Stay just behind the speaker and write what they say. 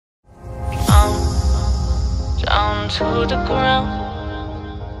to the ground.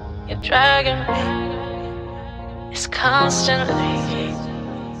 You're dragging me. It's constantly.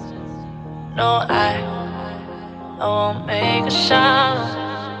 No, I won't make a sound.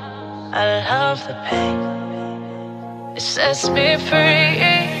 I love the pain. It sets me free.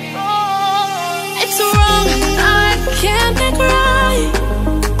 It's wrong, I can't make right.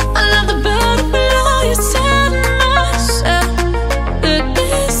 I love the bird below you. Tell myself that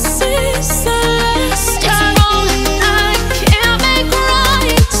this is the last time. It's wrong, I can't make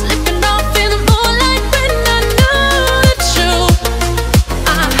right. Slipping off in the moonlight when I knew the truth.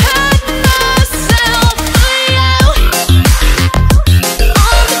 I had myself for you.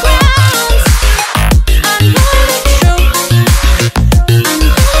 On the ground, I know the truth. I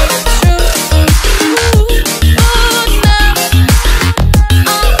know the truth.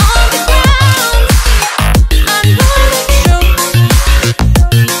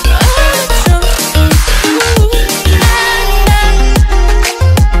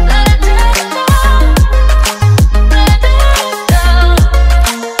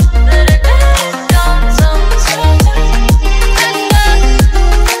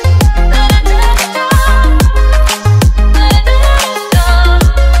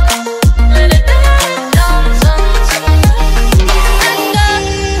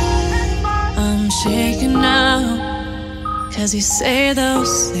 Cause you say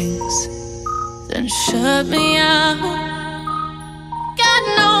those things, then shut me out. Got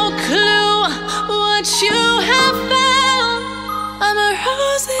no clue what you have found. I'm a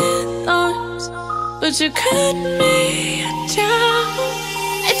rose in thorns, but you cut me down.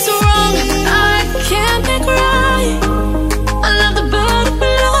 It's wrong, I can't make right. I love the bird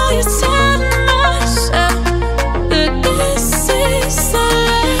below you. Tell myself that this is the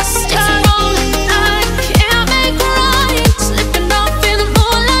last time. It's wrong, I can't make right. Slipping off in the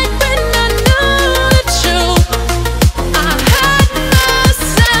moonlight when I knew the truth. I had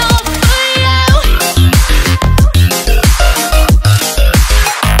myself for you.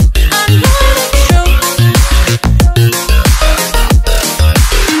 I know the truth.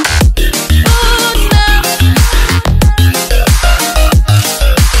 Oh no.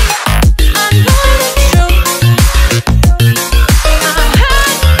 I know the truth. I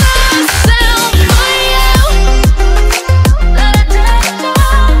had myself for you. Let it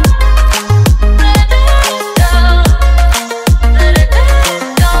down. Let it down. Let it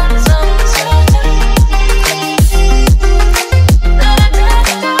down. Sometimes. Let it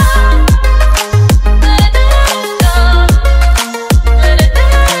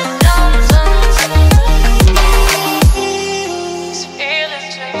These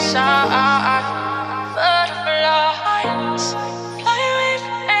feelings inside, butterflies fly with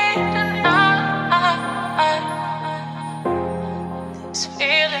me tonight. These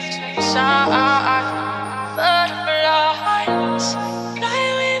feelings inside, butterflies fly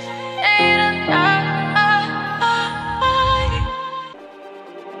with me tonight.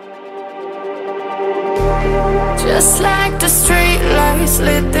 Just like the street lights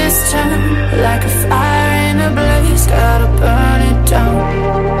lit this town, like a fire in a blaze, gotta burn it down.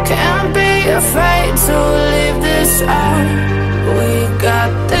 Can't be afraid to leave this out. We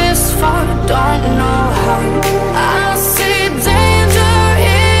got this far, don't know how. I see danger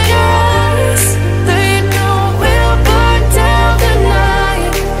in your eyes. They know we'll burn down the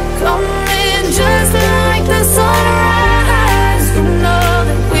night. Coming just like the sunrise. You know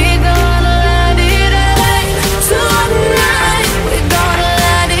that we gonna light it up tonight. We gonna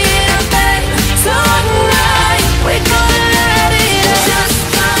light it up tonight. We gonna light it up just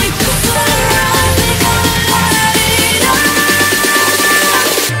like the sunrise. We gonna light it up now.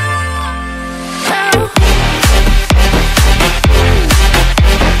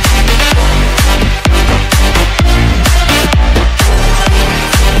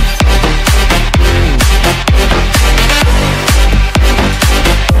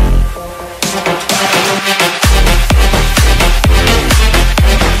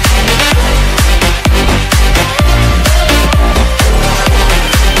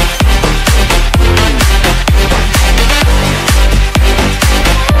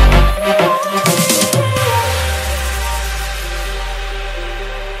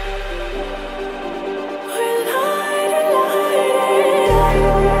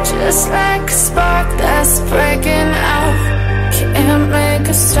 Just like a spark that's breaking out. Can't make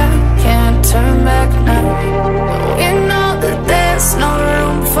a stop, can't turn back now. We know that there's no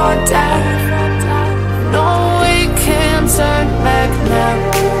room for doubt. No, we can't turn back now.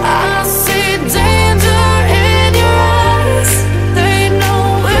 I see danger in your eyes. They know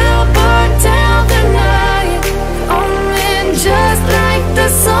we'll burn down the night. Coming just like the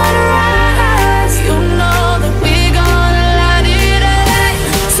sunrise. You know that we gon'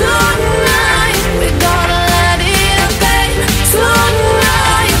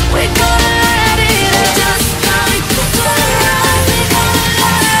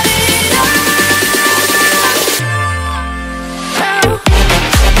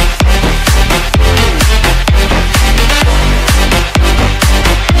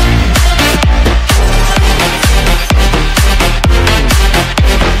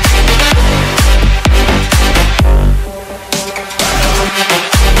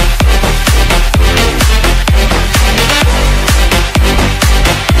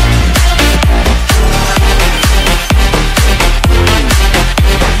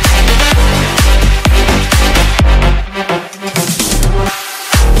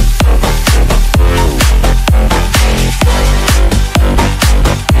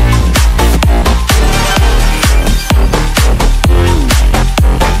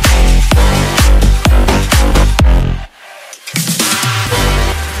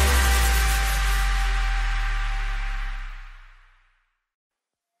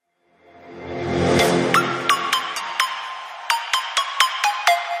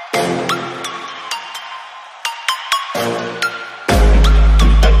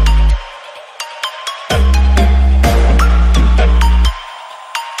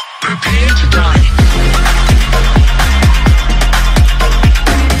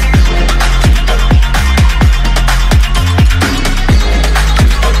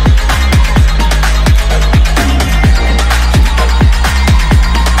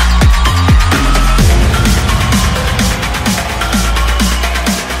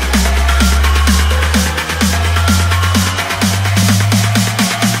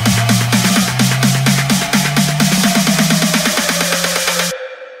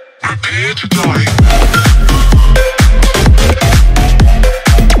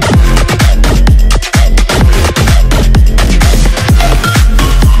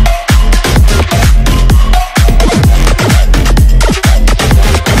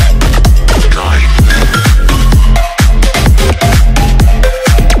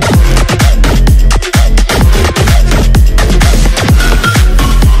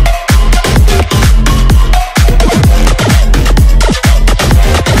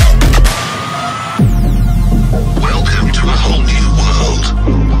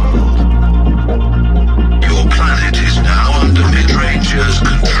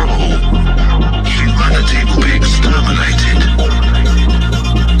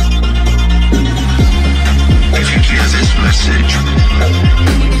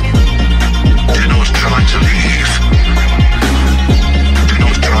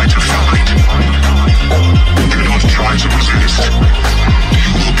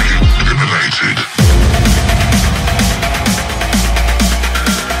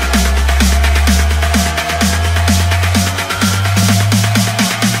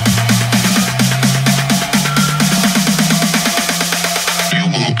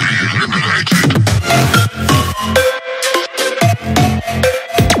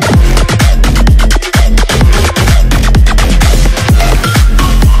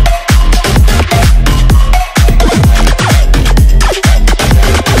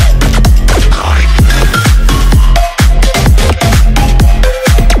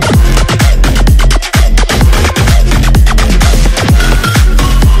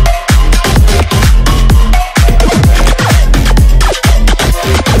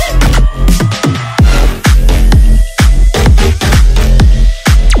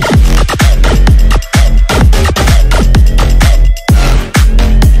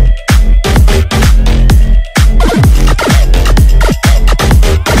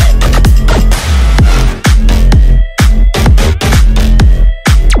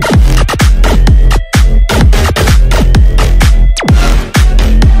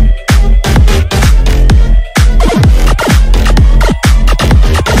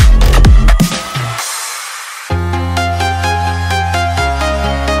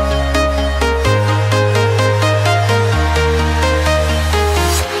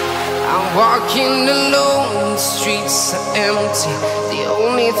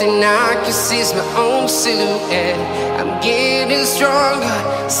 thing I can see is my own silhouette. I'm getting stronger,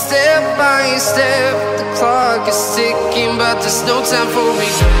 step by step. The clock is ticking, but there's no time for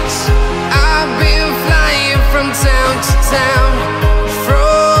regrets. I've been flying from town to town,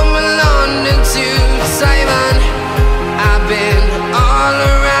 from London to Taiwan. I've been all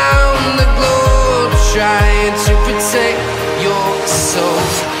around the globe, trying to protect your soul.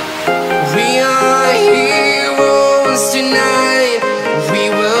 We are heroes tonight. We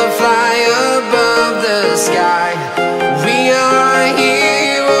will fly above the sky. We are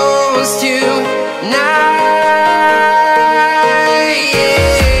heroes tonight.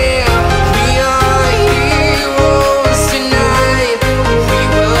 Yeah. We are heroes tonight. We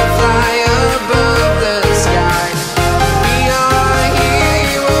will fly above the sky. We are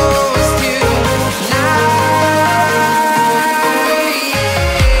heroes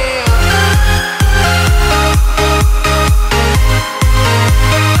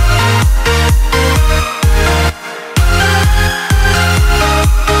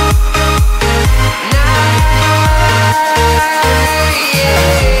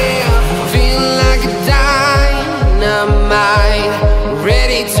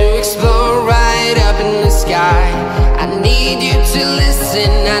I need you to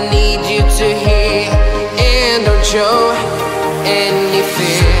listen, I need you to hear, and don't show any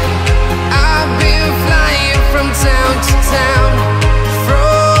fear. I've been flying from town to town,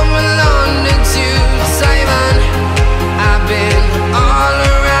 from London to Taiwan. I've been all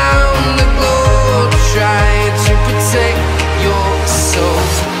around the globe, trying to protect your soul.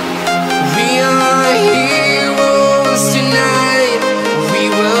 We are heroes tonight. We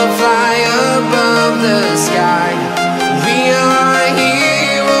will fly above the sky. We are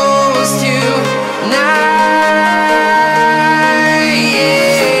heroes tonight.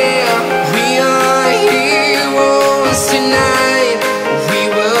 Yeah. We are heroes tonight. We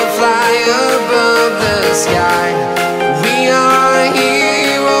will fly above the sky. We are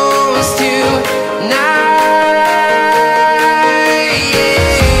heroes tonight. Yeah.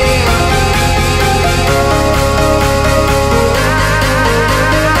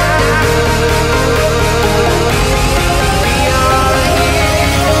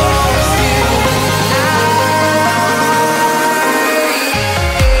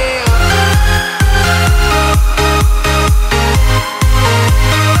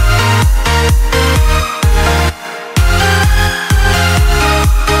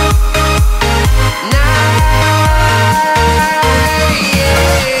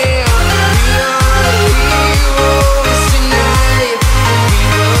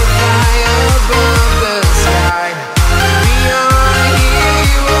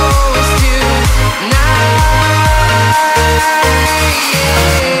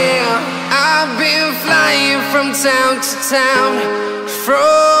 Town to town,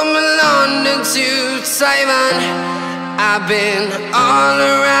 from London to Taiwan. I've been all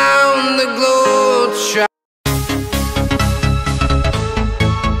around the globe.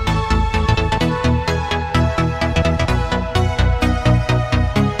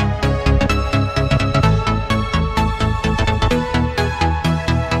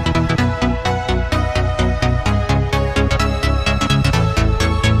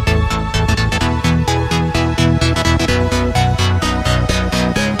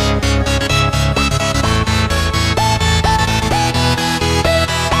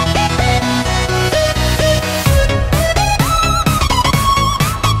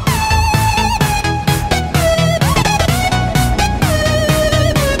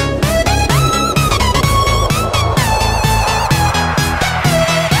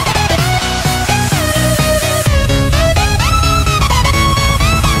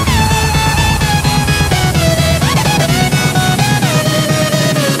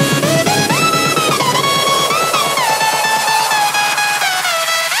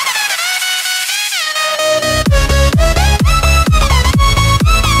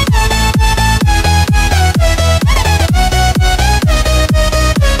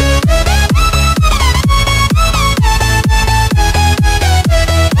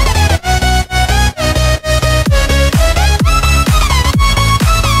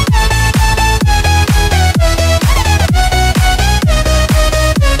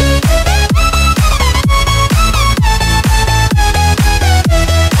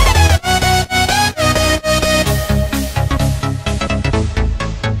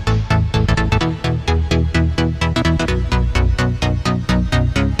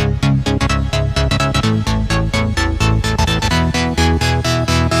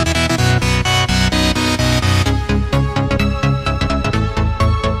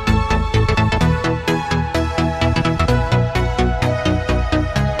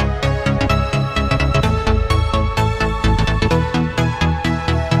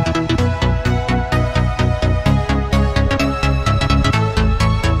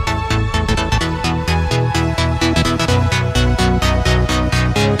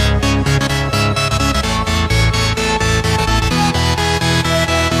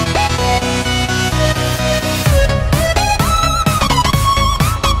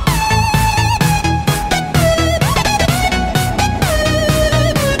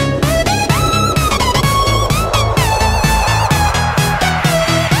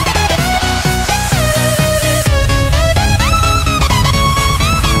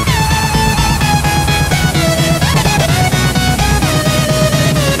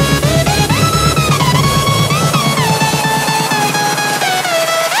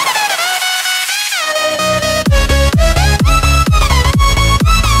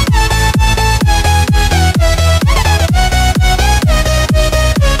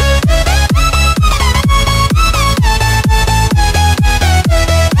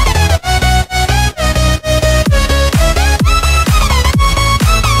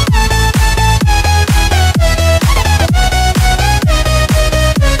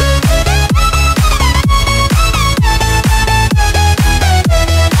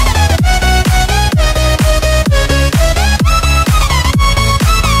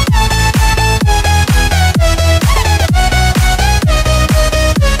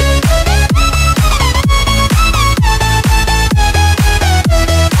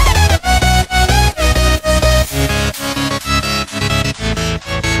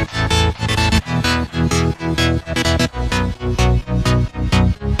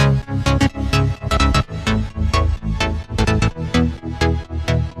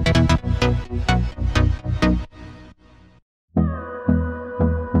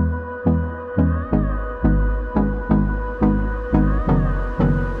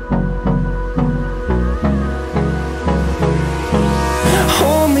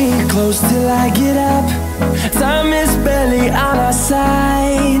 close till I get up. Time is barely on our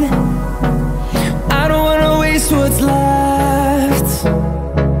side. I don't wanna waste what's left.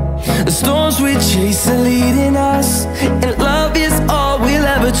 The storms we chase are leading us, and love is all we'll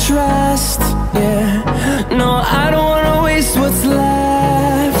ever trust. Yeah, no, I don't wanna waste what's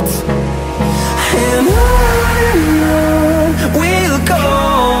left. And on we'll go,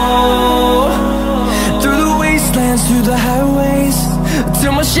 through the wastelands, through the highways,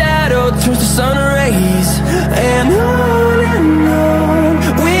 till my shadow turns to sun rays. And on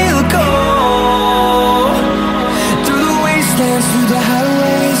we'll go, through the wastelands, through the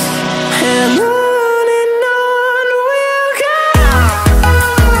highways, and on we'll go.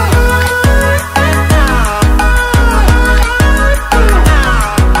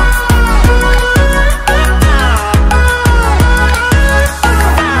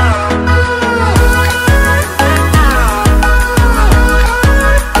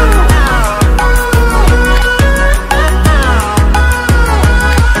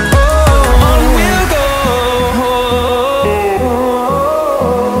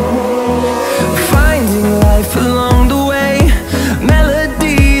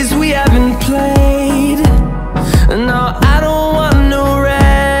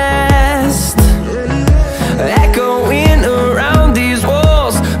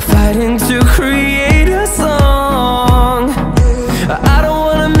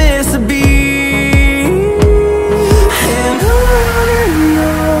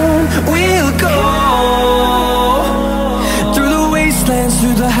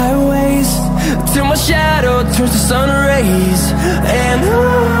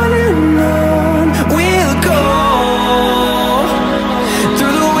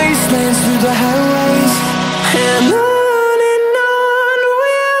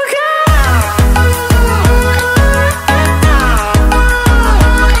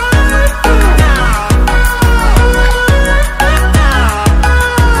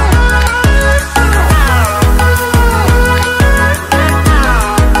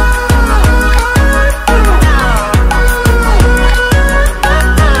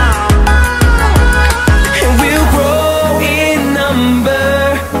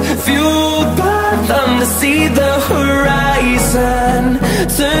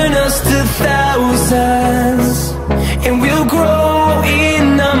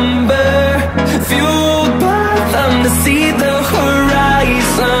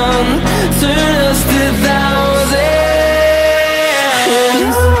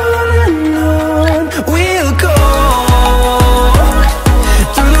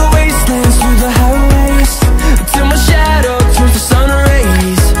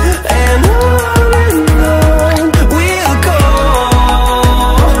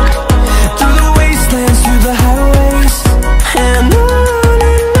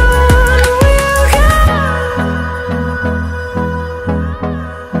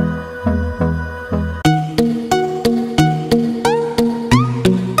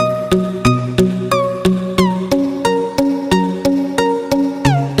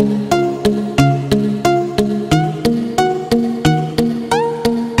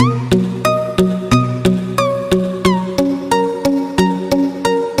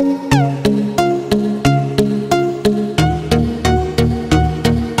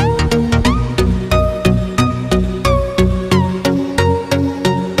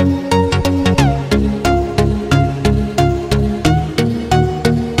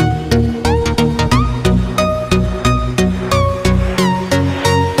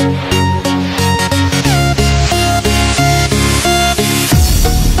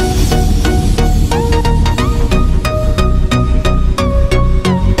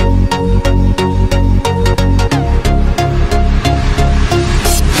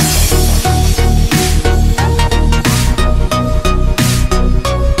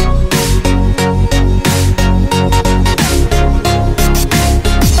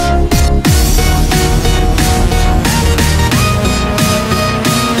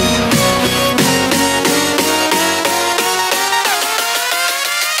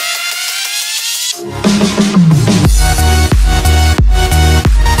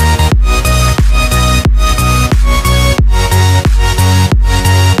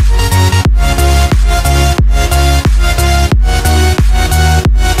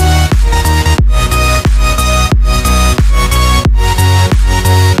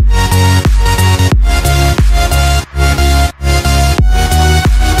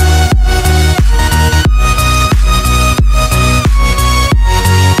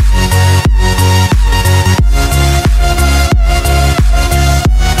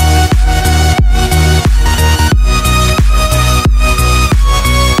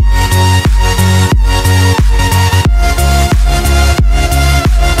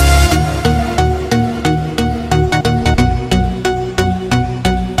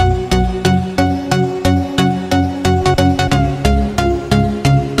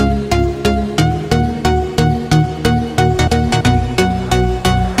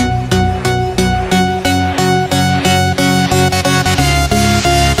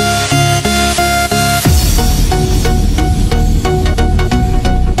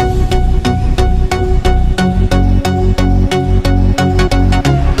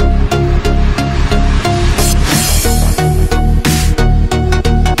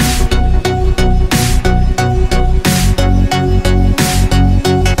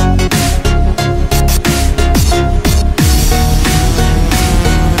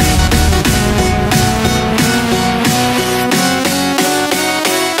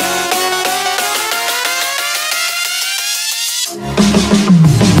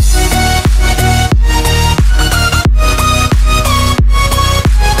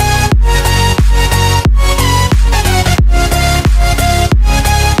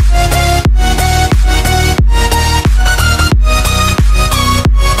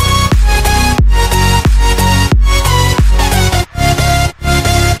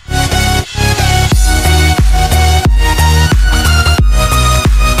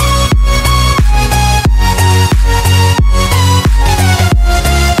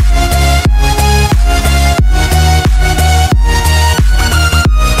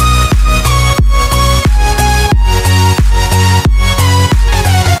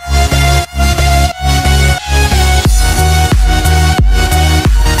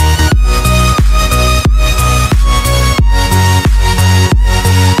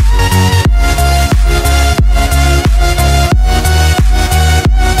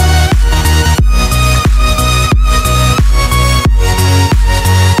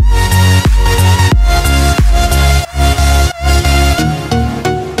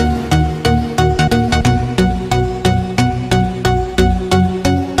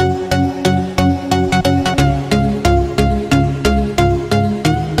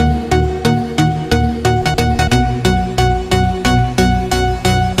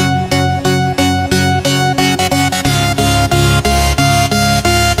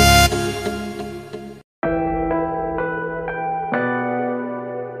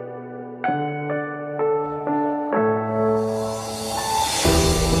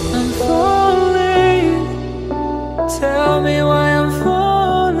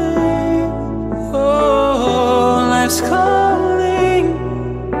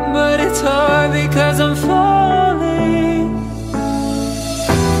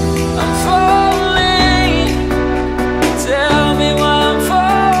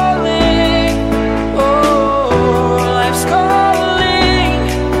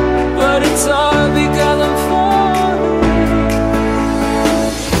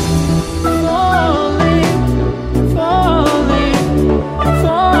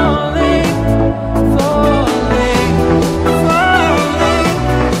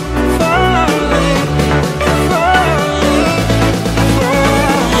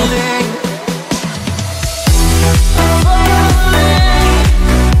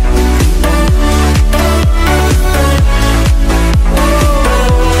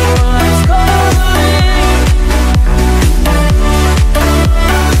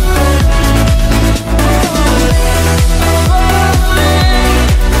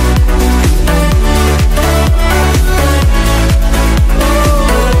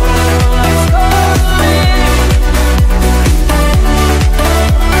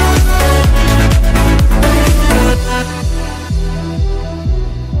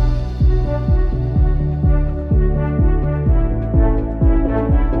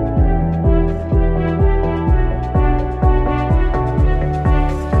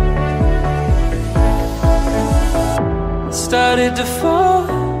 started to fall,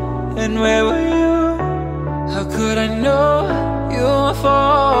 and where were you? How could I know you were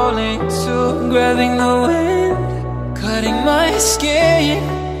falling too? Grabbing the wind, cutting my skin,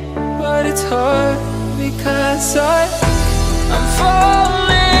 but it's hard because I'm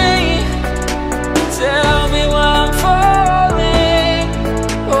falling. Tell me why I'm falling.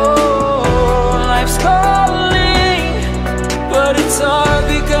 Oh, life's calling, but it's hard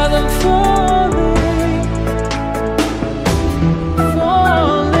because I'm falling.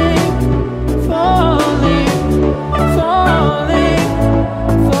 Falling.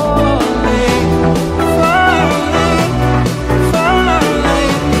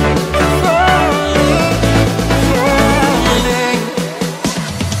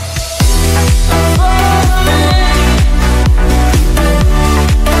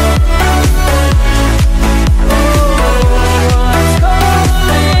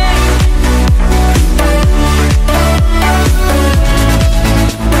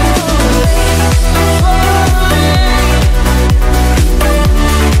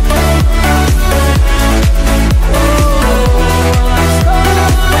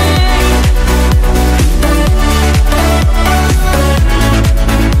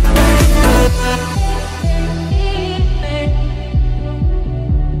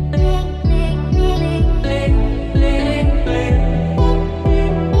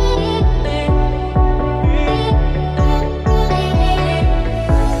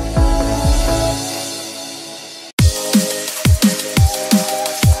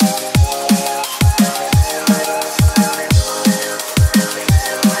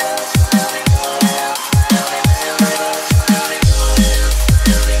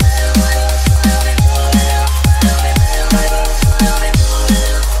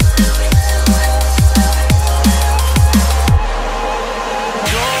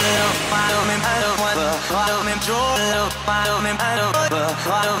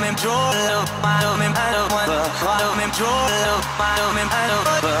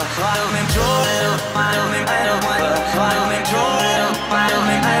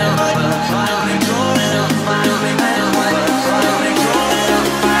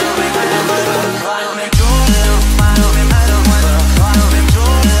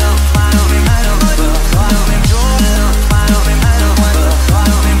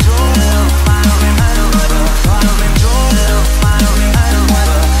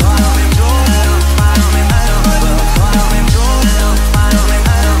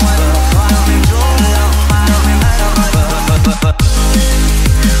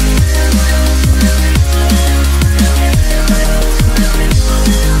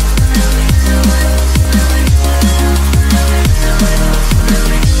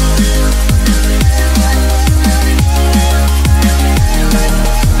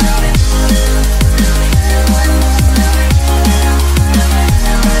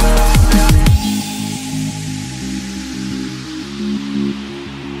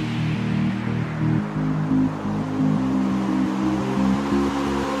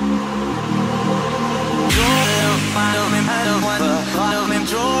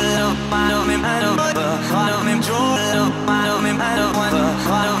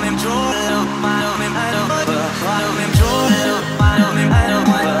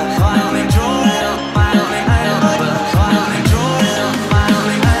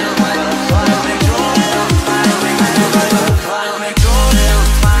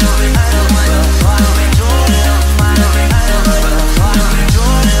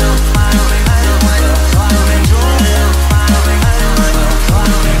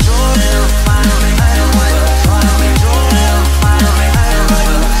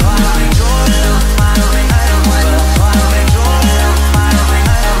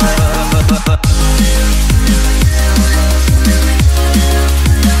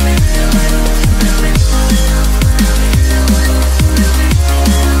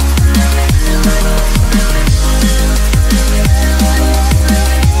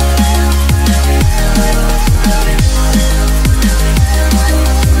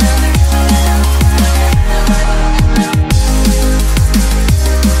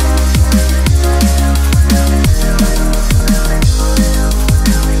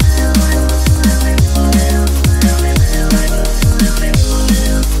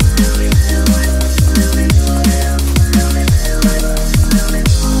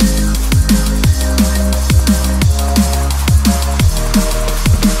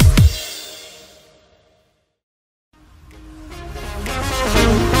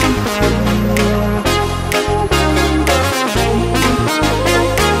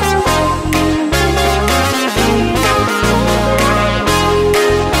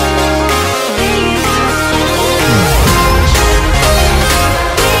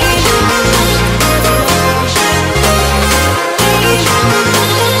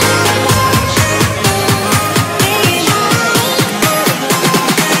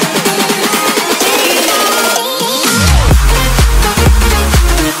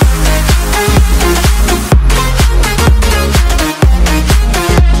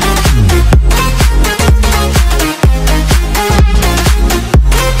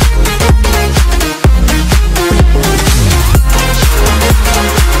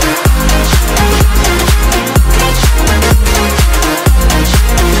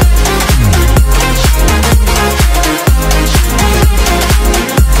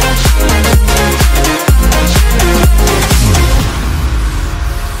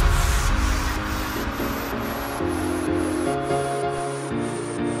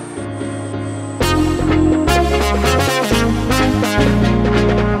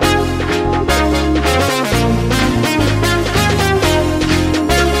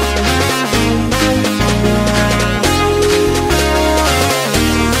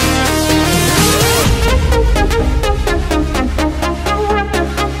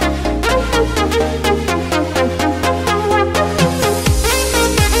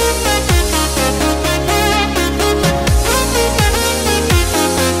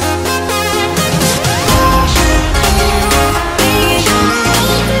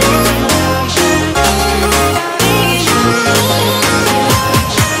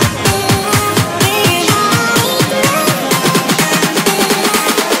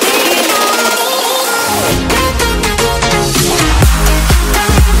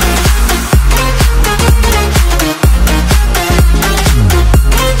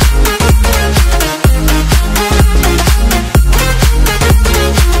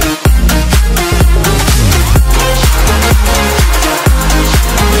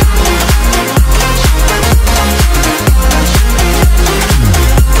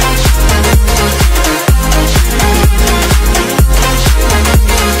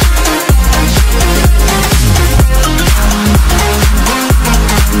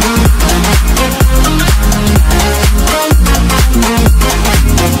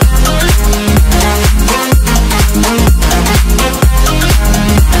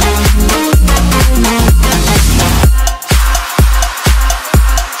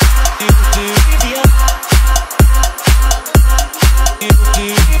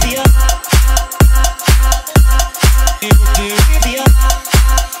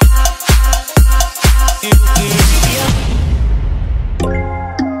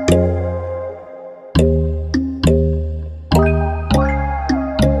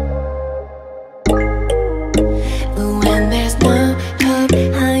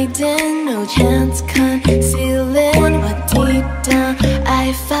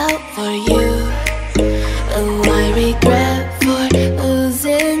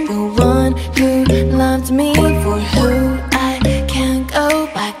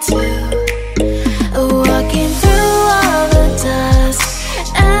 back to walking through all the dust,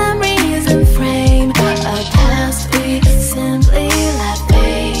 memories and frame, a past we simply let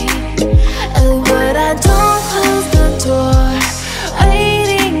fade. But I don't close the door,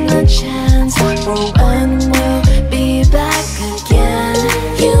 waiting a chance for when we'll be back again.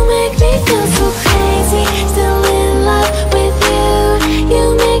 You make me feel so crazy, still in love with you. You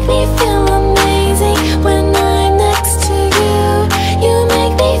make me feel amazing when I'm next to you. You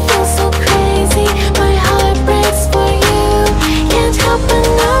make me feel so crazy, my heart breaks for you. Can't help but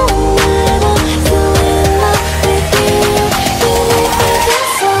know that I'm still in love with you. You make me feel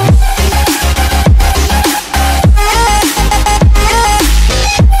so.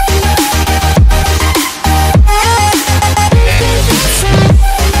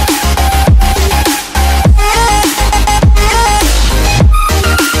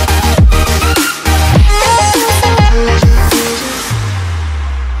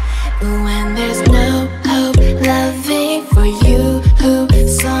 When there's no hope, loving for you who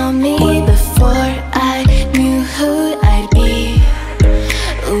saw me before I knew who I'd be.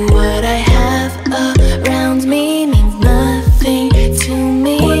 What I have around me means nothing to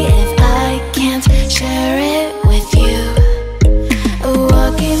me if I can't share it with you.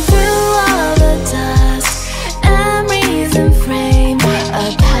 Walking through all the dust, memories and frame,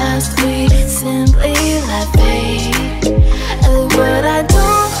 a past we simply let fade. But I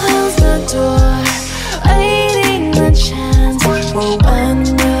don't close the door, waiting the chance for when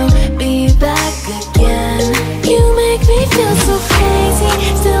we'll be back again. You make me feel so crazy,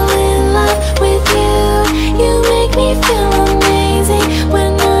 still in love with you. You make me feel amazing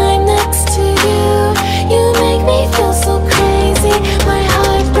when I'm next to you. You make me feel so crazy, my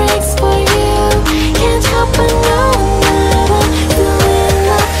heart breaks for you. Can't help but know that I'm still in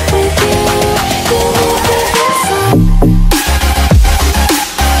love with you. You make me feel so.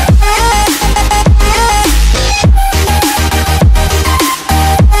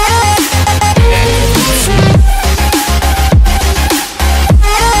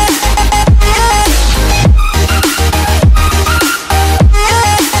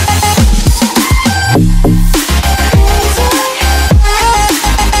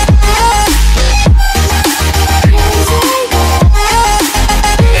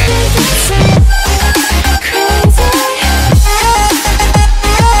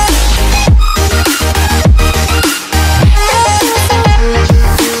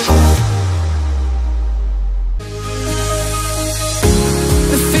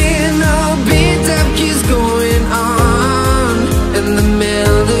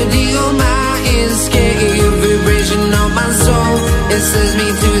 Sends me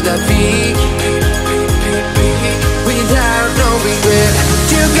to the peak without no regret.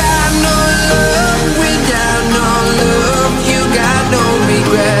 You got no love without no love. You got no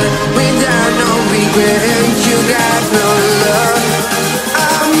regret without no regret. You got no love.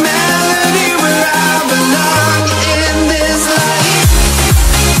 A melody where I belong in this life.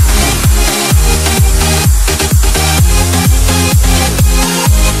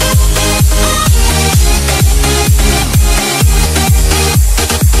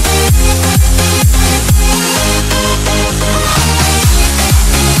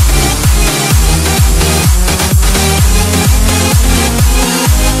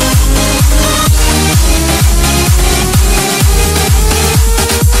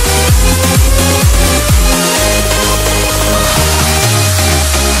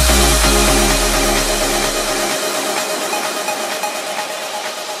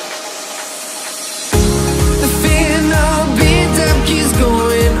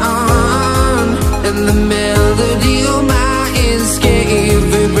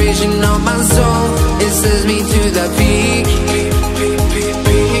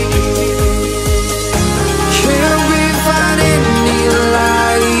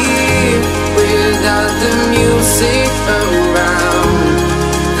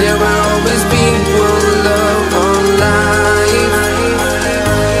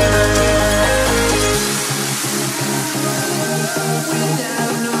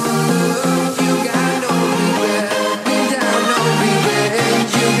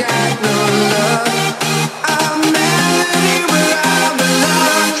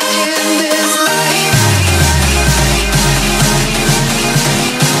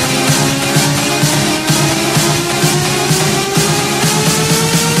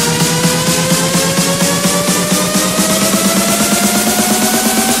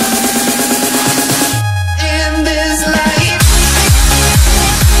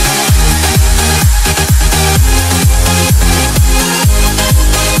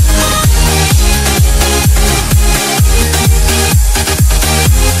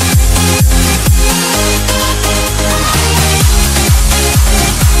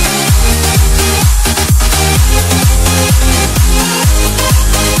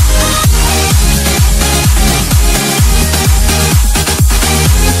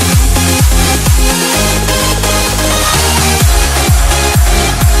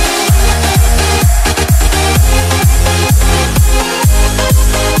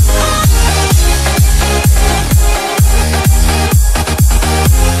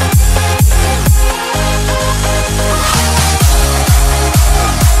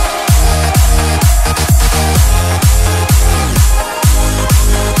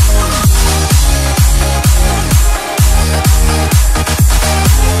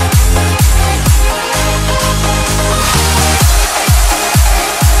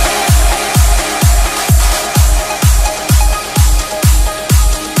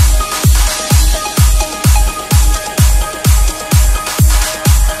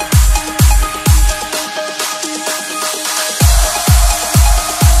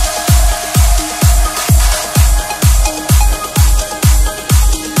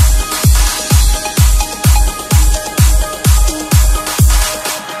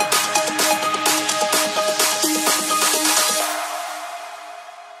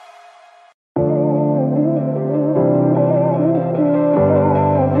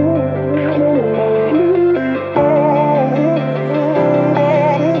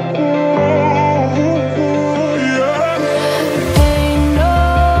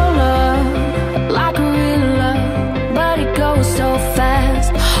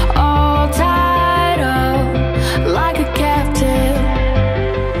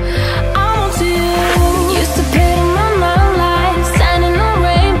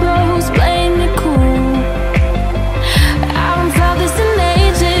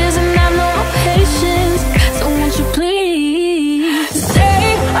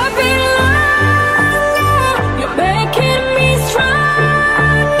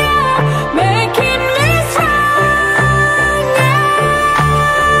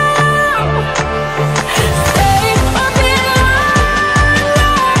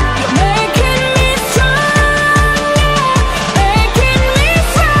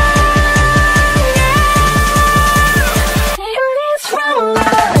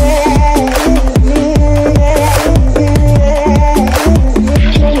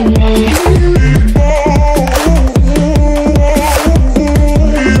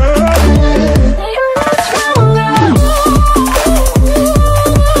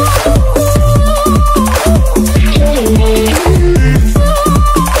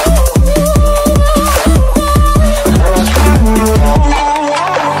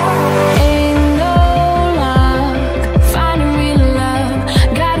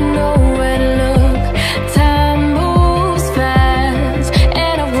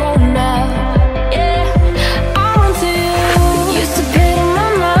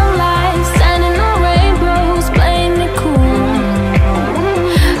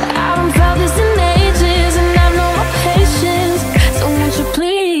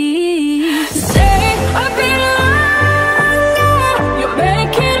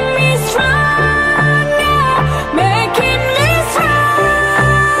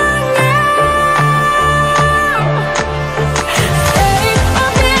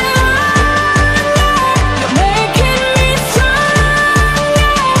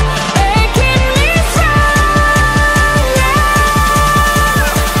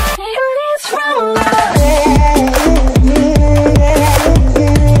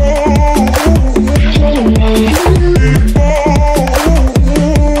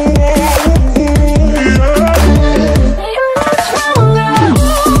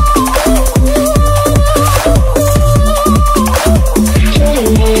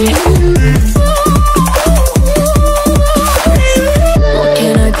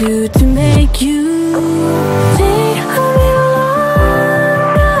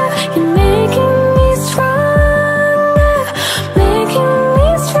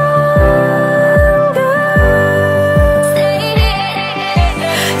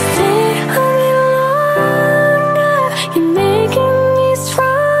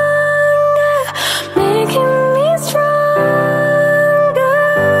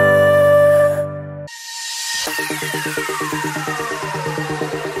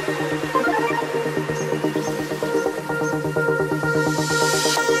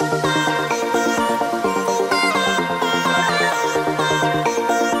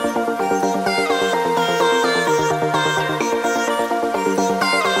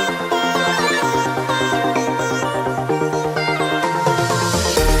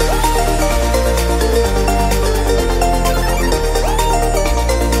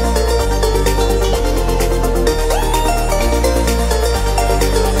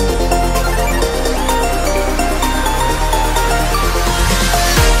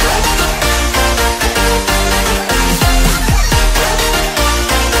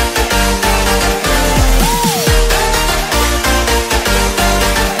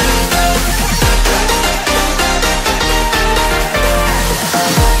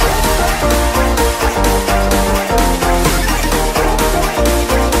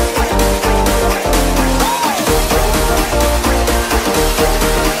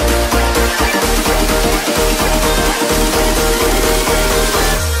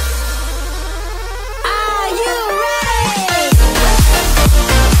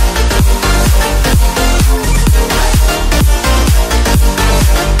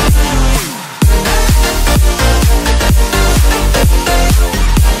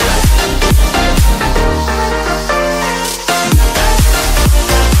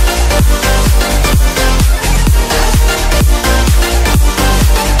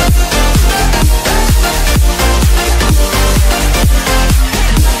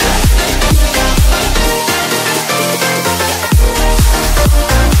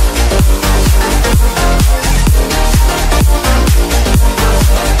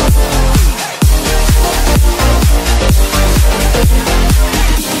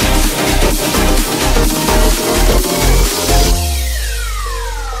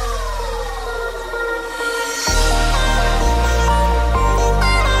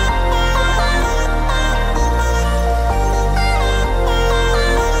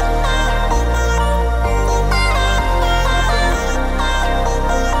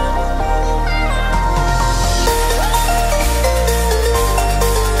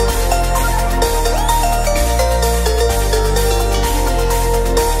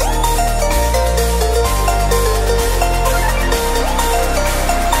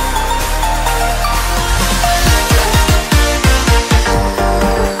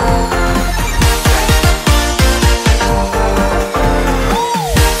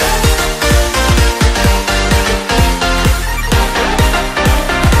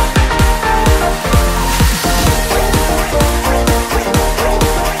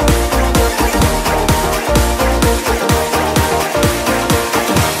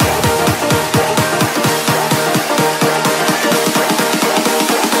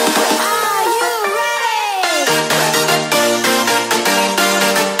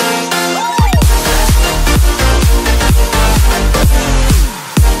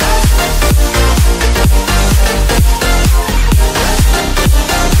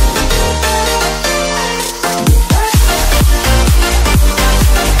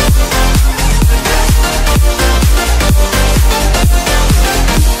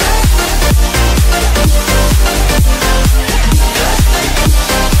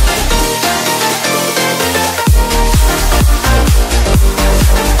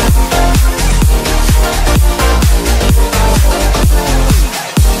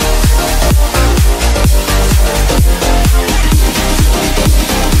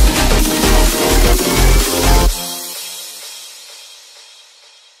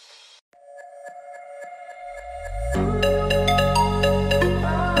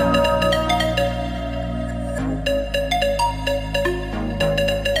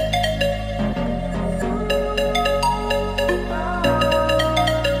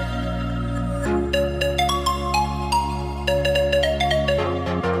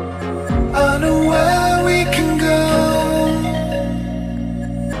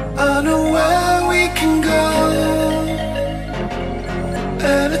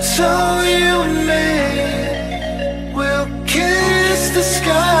 it's all you and me. We'll kiss the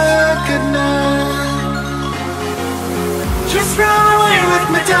sky goodnight. Just run away with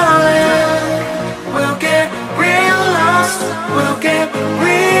me, darling. We'll get real lost. We'll get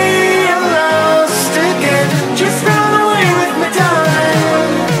real lost again. Just run away with me,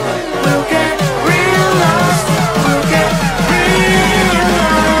 darling. We'll get real lost. We'll get real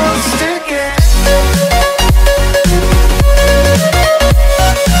lost again.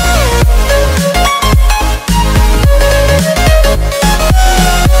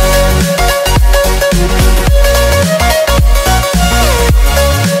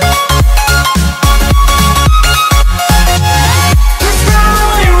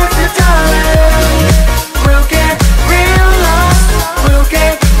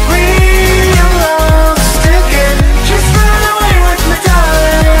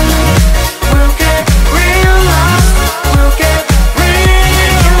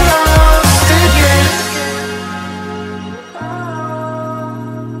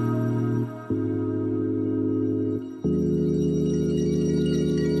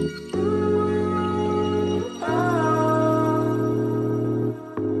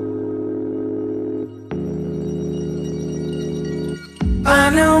 I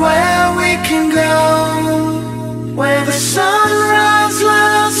know where we can go, where the sunrise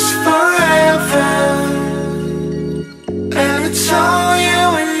lasts forever, and it's all you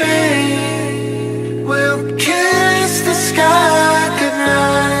and me. We'll kiss the sky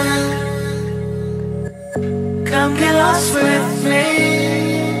goodnight. Come get lost with me.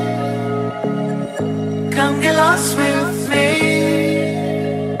 Come get lost with me.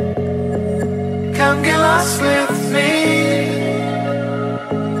 Come get lost with me.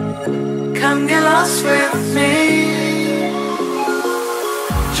 Come get lost with me.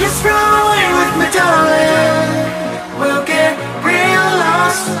 Just run away with me, darling. We'll get real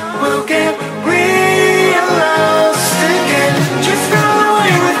lost. We'll get real lost again. Just run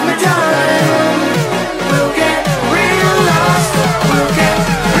away with me, darling. We'll get real lost. We'll get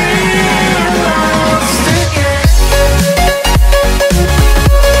real lost again.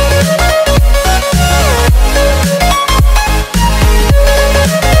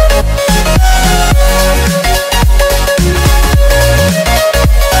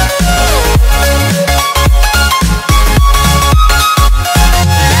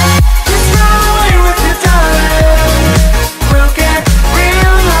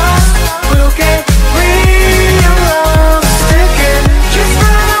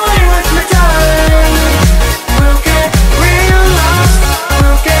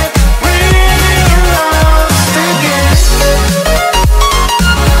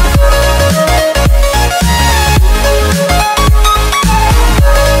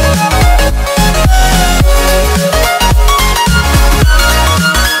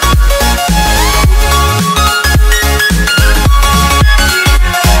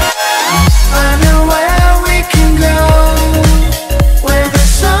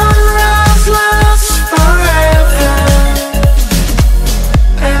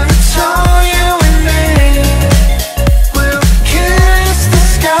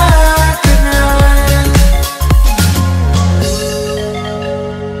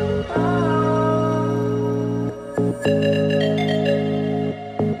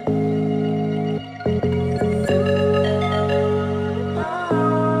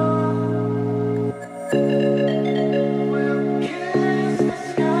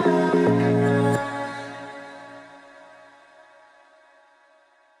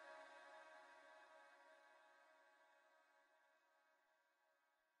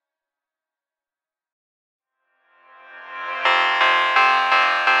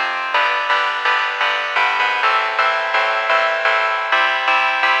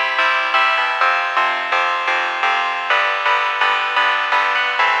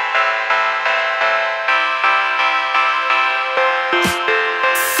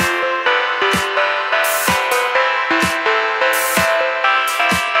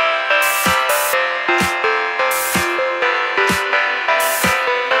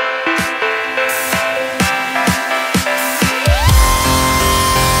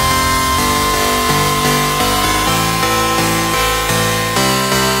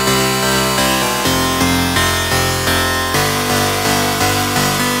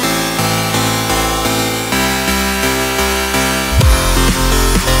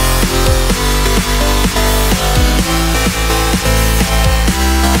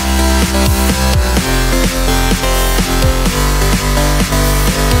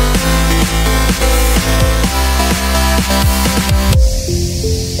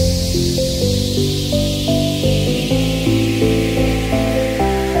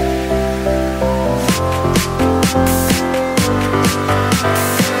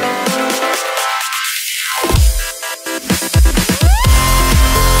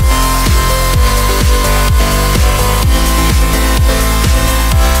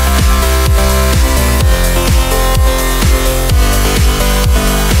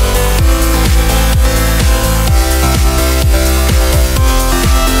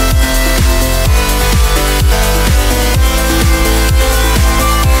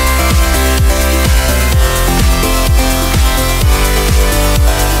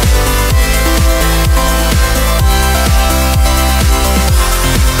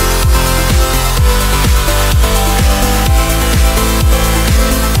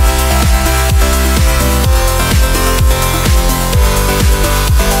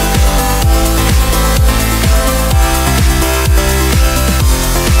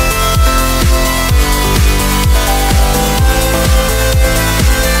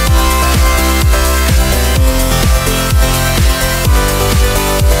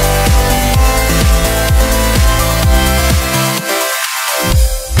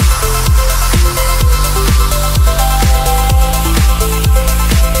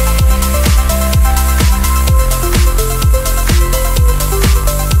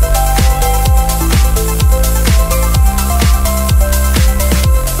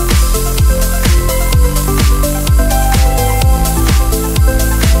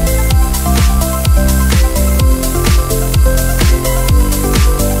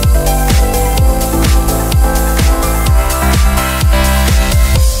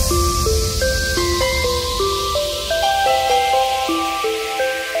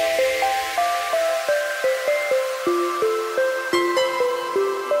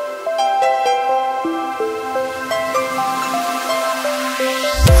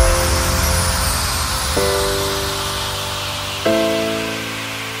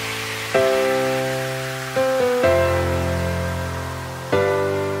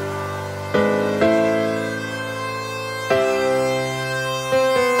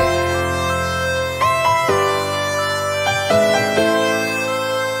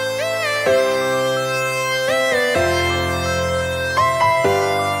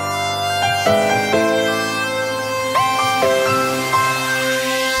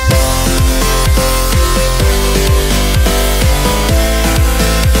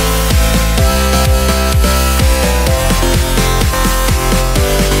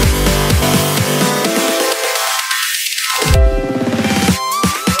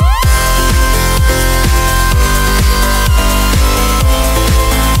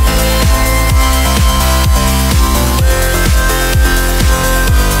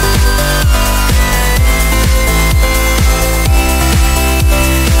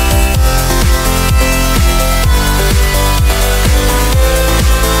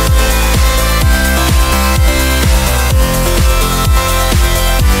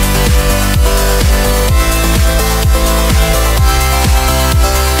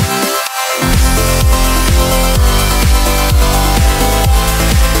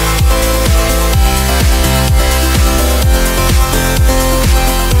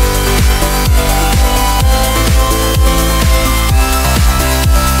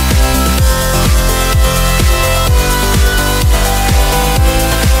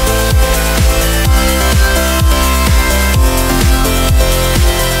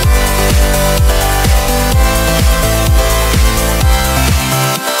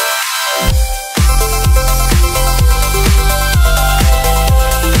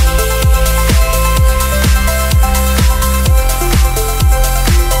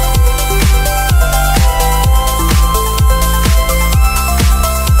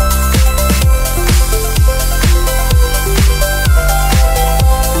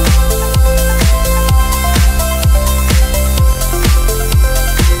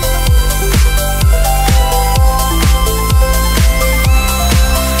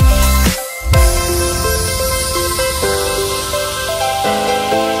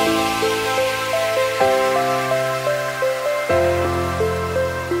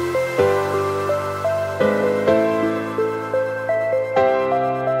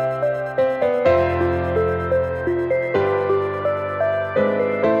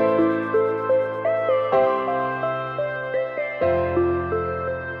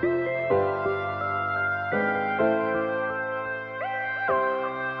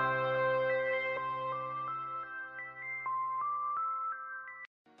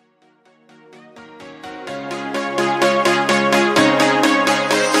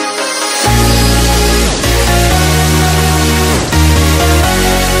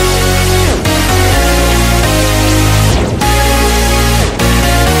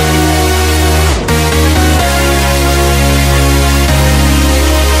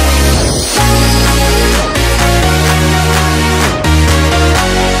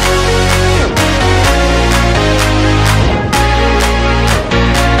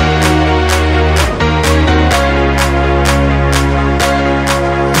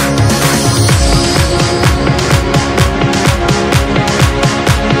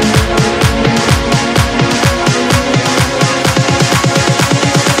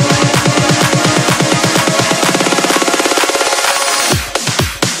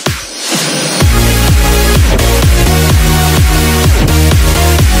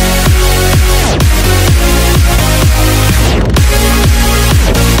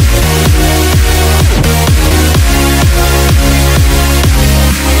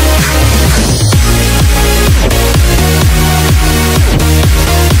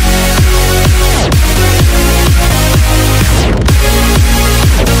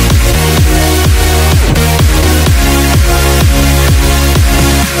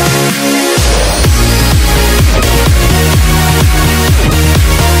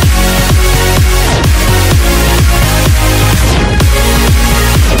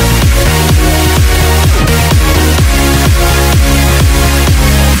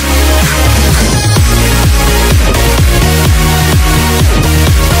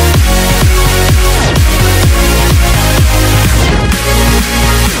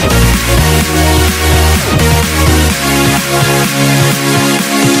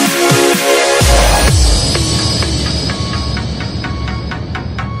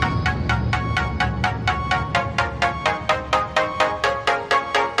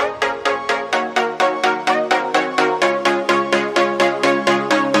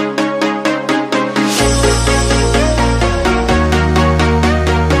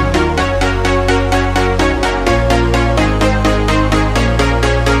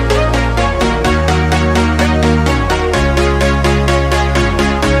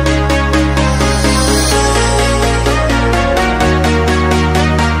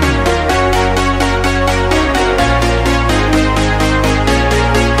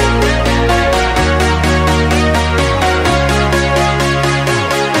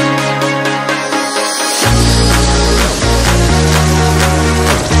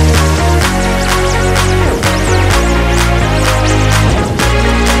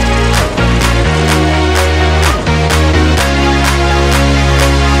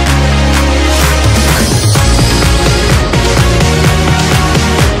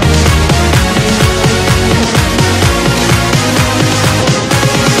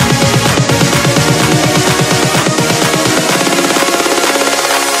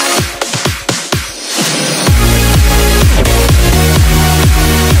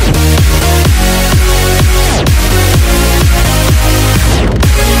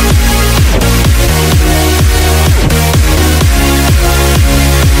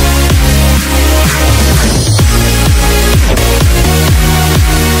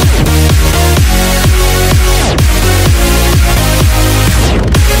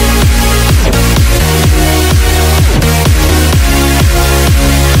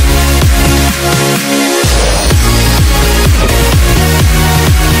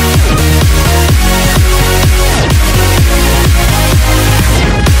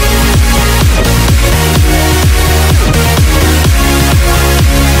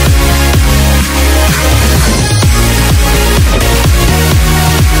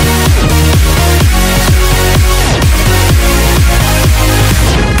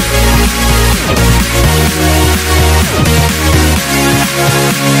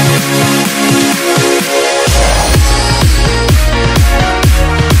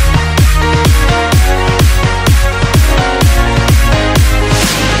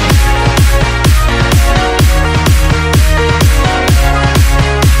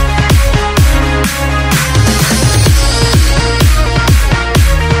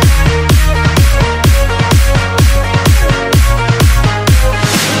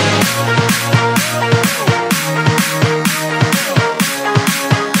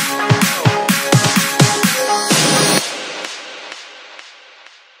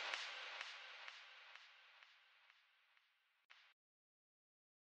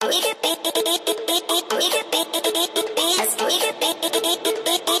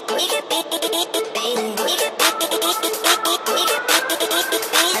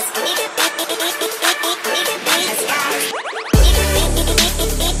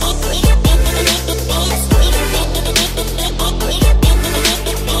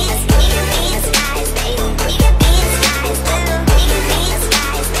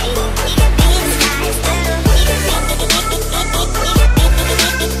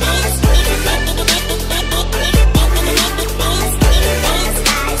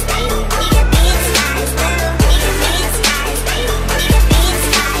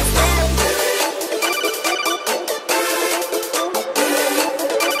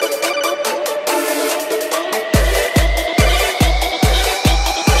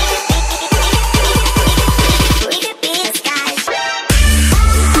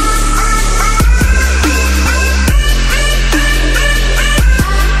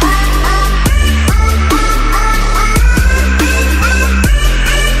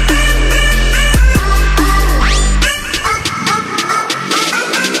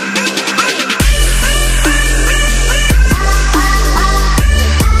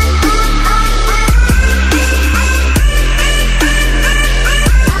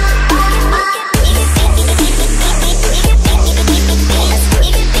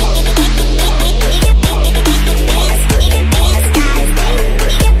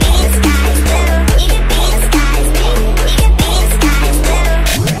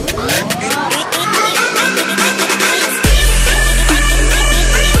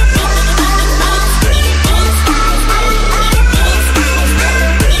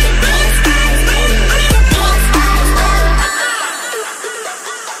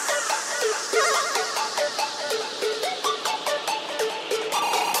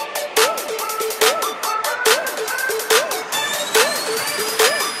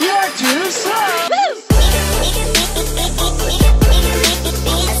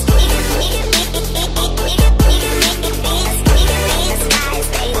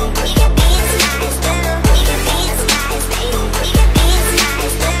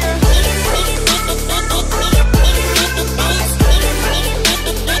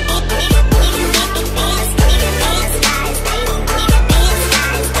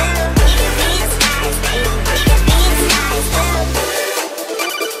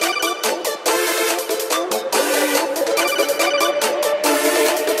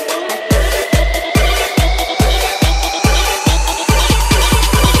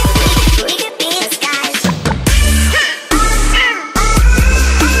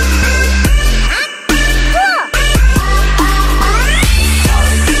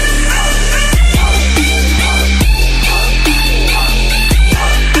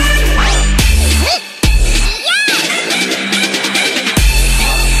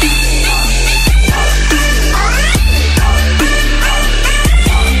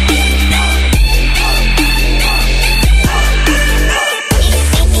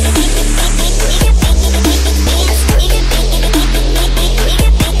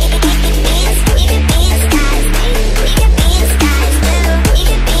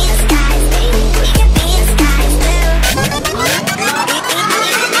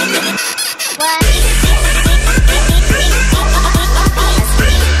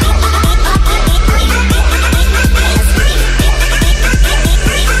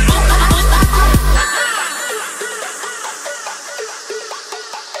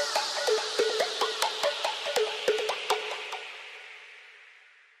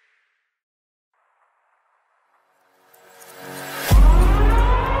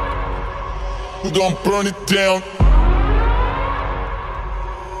 We gon' burn it down.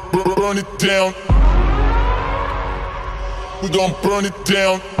 Burn it down. We gon' burn it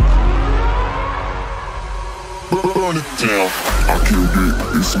down. Burn it down. I killed it,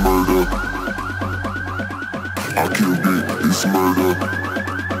 it's murder. I killed it, it's murder.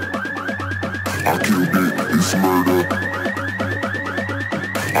 I killed it, it's murder.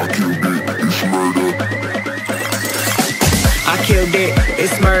 I killed it, it's murder. I killed it,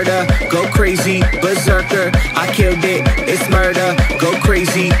 it's murder, go crazy, berserker. I killed it, it's murder, go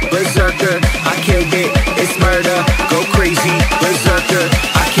crazy, berserker. I killed it, it's murder, go crazy, berserker.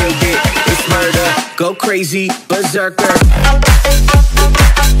 I killed it, it's murder, go crazy, berserker.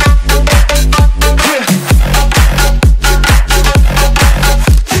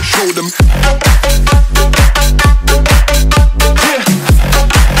 Show them.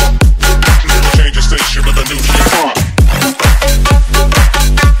 Change the station with a new shit.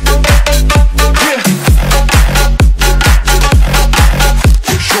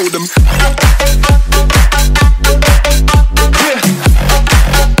 Show them.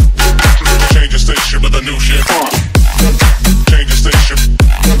 Change the station with a new shit. Change the station.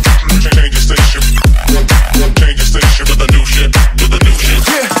 Change the station. Change the station with a new shit. With a new shit.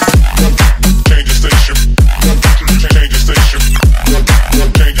 Change the station. Change the station.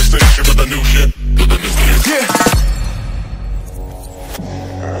 Change the station with a new shit. With a new shit. Yeah.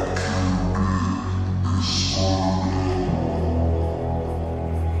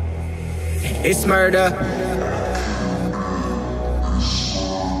 It's murder.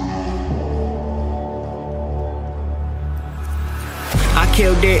 I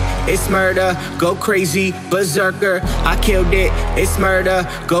killed it, it's murder, go crazy, berserker. I killed it, it's murder,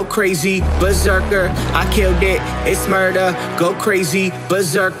 go crazy, berserker. I killed it, it's murder, go crazy,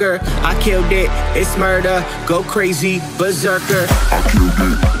 berserker. I killed it, it's murder, go crazy, berserker. I killed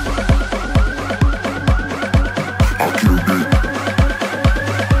it. I killed it.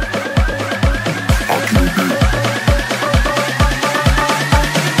 I killed it.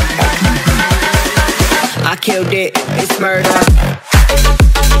 I killed it, it's murder.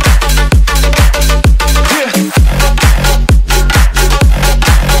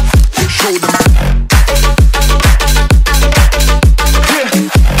 Show them.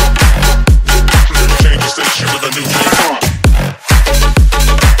 Change the station with a new shit.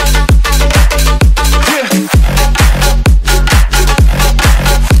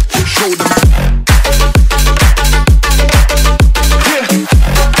 Show them.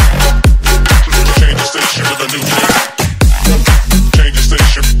 Change the station with a new shit. Change the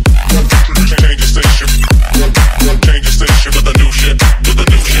station. Change the station. Change the station with a new shit. With a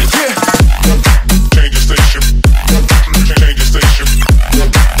new shit. Change the station. Change the station.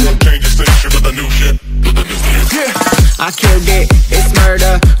 Change the station with a new shit. With a new shit. I killed it, it's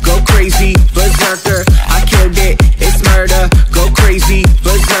murder, go crazy, berserker. I killed it, it's murder, go crazy,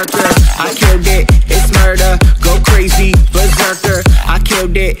 berserker. I killed it, it's murder, go crazy, berserker. I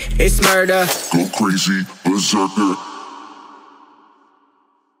killed it, it's murder. Go crazy, berserker.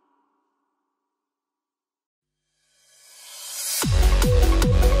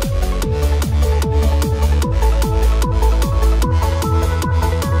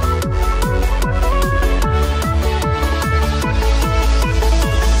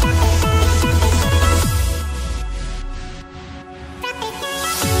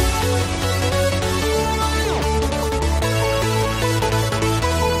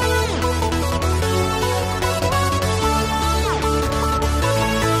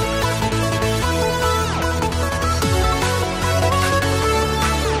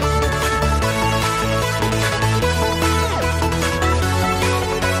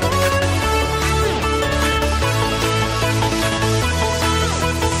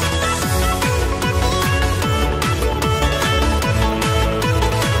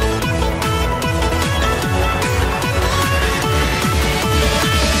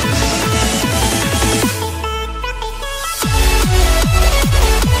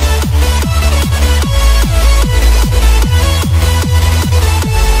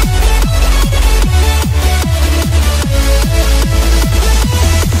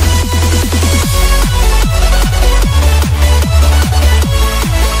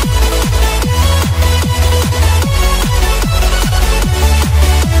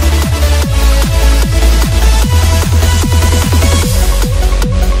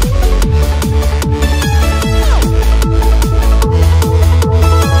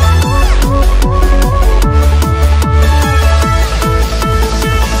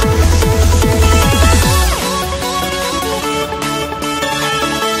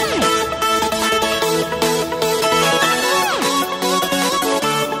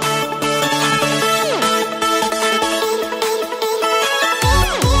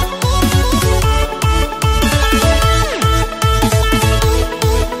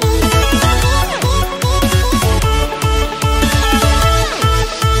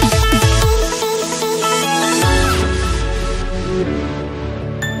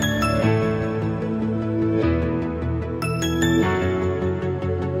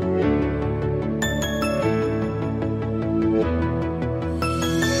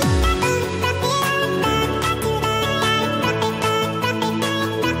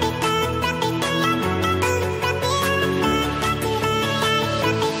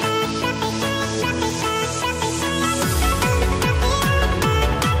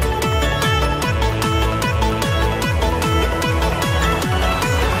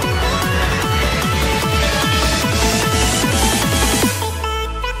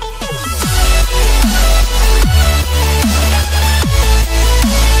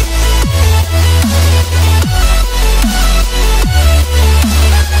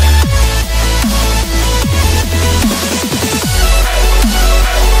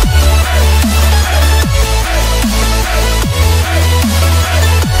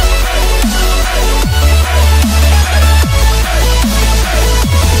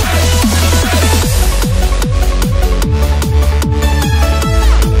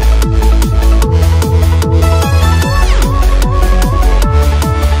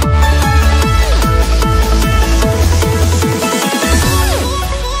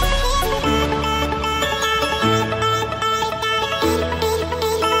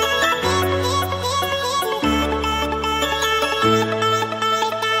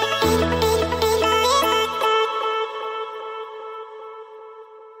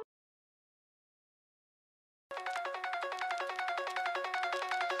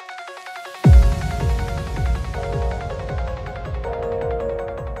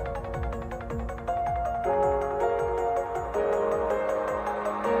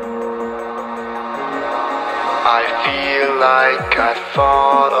 I feel like I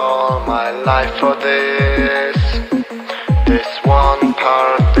fought all my life for this. This one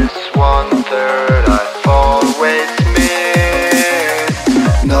part, this 1/3 I've always missed.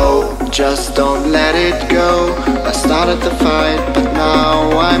 No, just don't let it go. I started the fight, but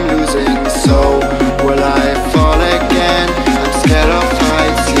now I'm losing. So will I fall again? I'm scared of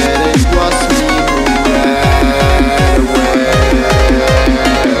heights, yet it was me who ran away.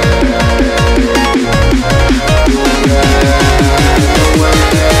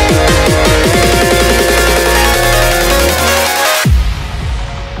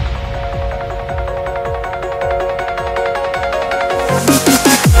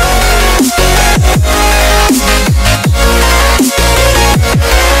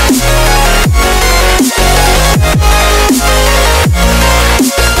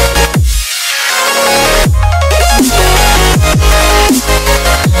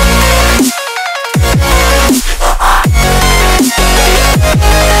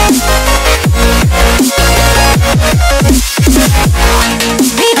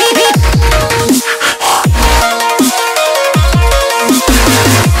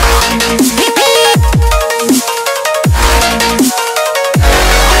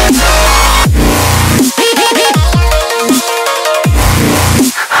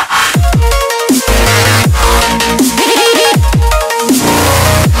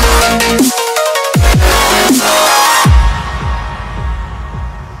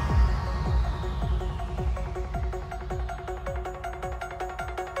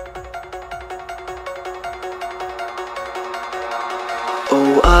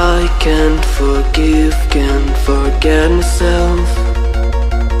 Oh, I can't forget myself.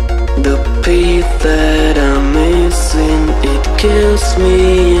 The piece that I'm missing, it kills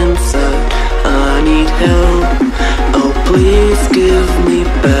me inside. I need help, oh please give me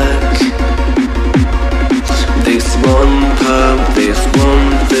back this one part, this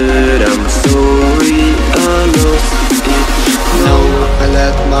 1/3. I'm sorry I lost it. No, I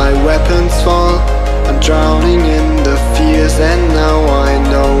let my weapons fall. I'm drowning in the fears, and now I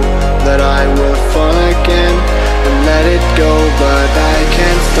know that I will fall again and let it go, but I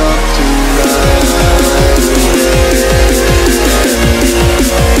can't stop to run away.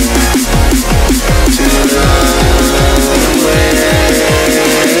 To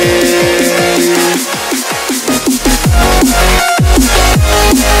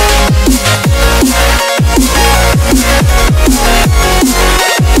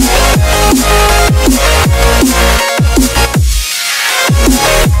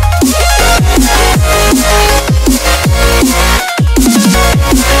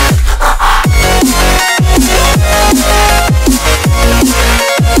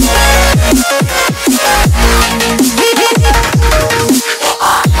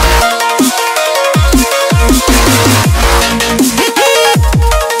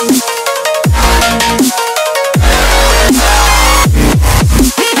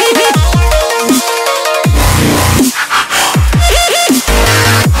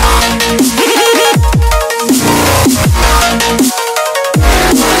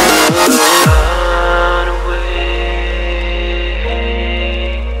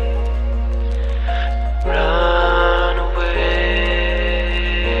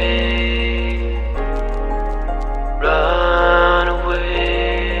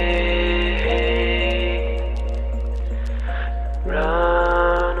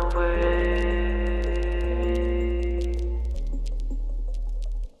run away.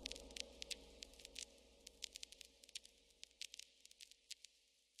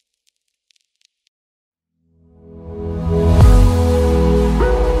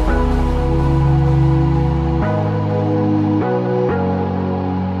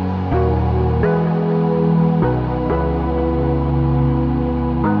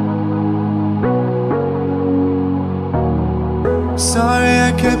 Sorry I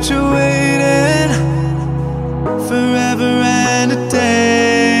kept you waiting forever and a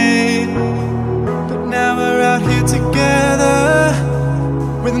day, but now we're out here together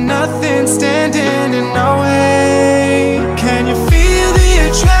with nothing standing in our way. Can you feel the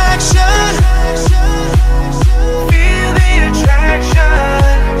attraction? Feel the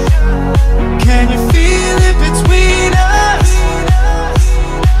attraction. Can you feel it between us?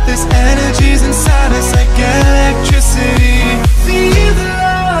 This energy's inside us like electricity. Feel the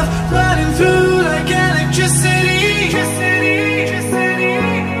love.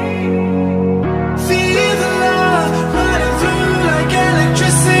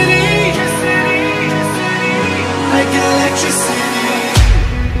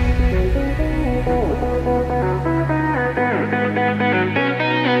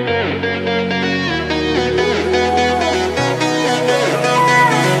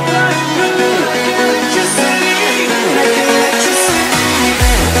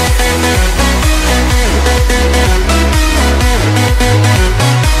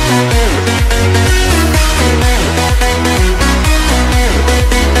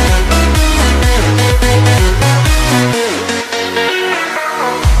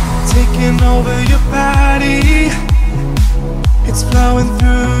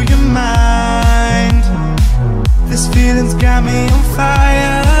 through your mind. This feeling's got me on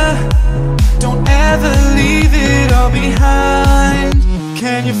fire. Don't ever leave it all behind.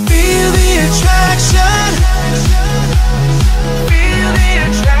 Can you feel the attraction? Feel the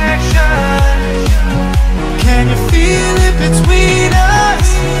attraction. Can you feel it between us?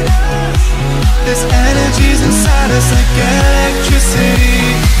 This energy's inside us like electricity.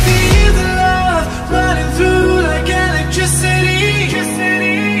 Feel the love running through like electricity.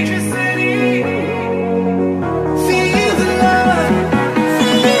 Feel the love.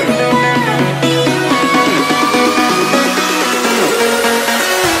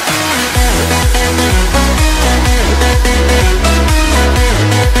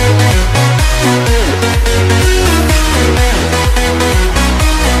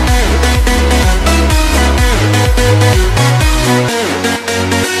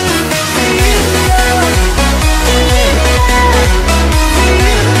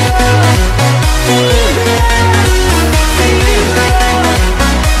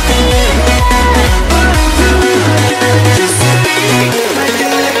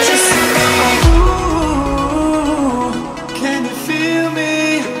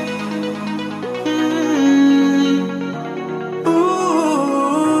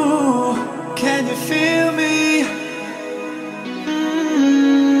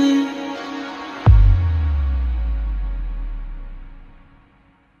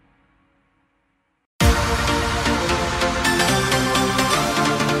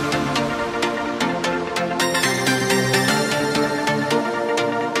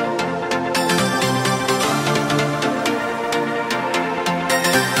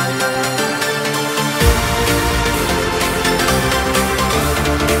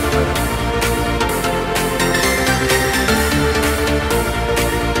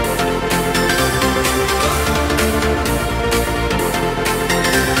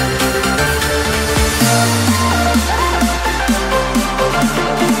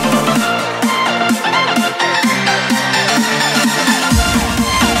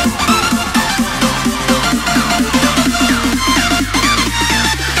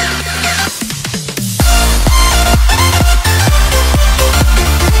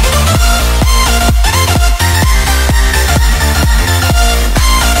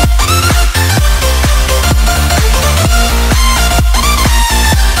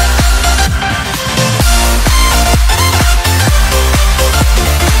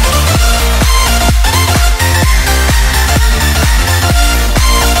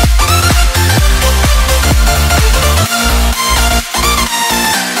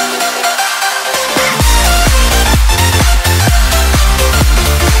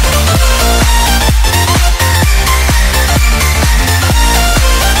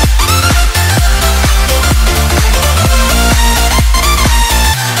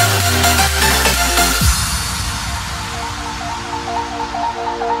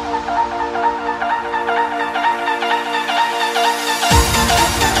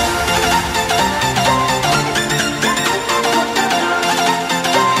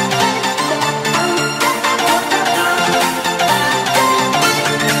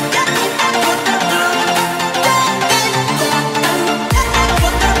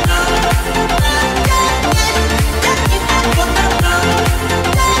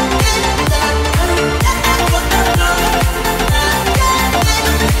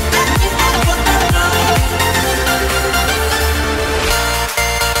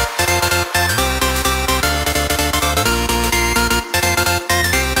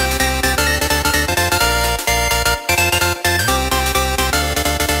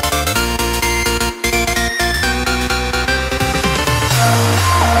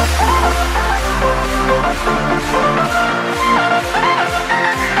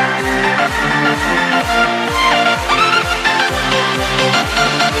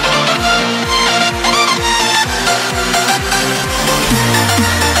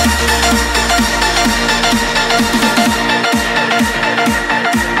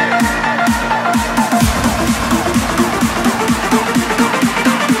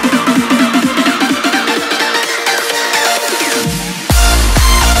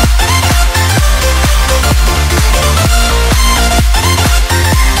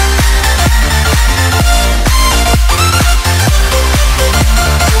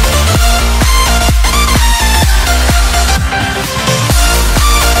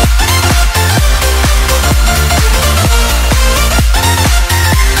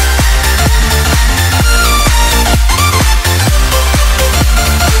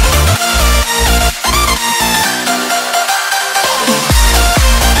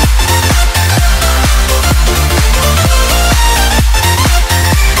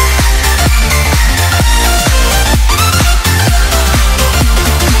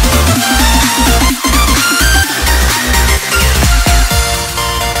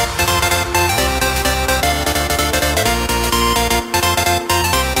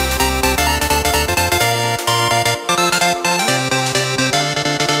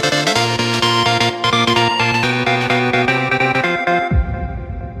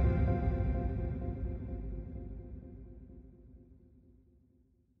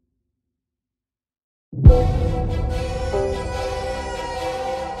 you.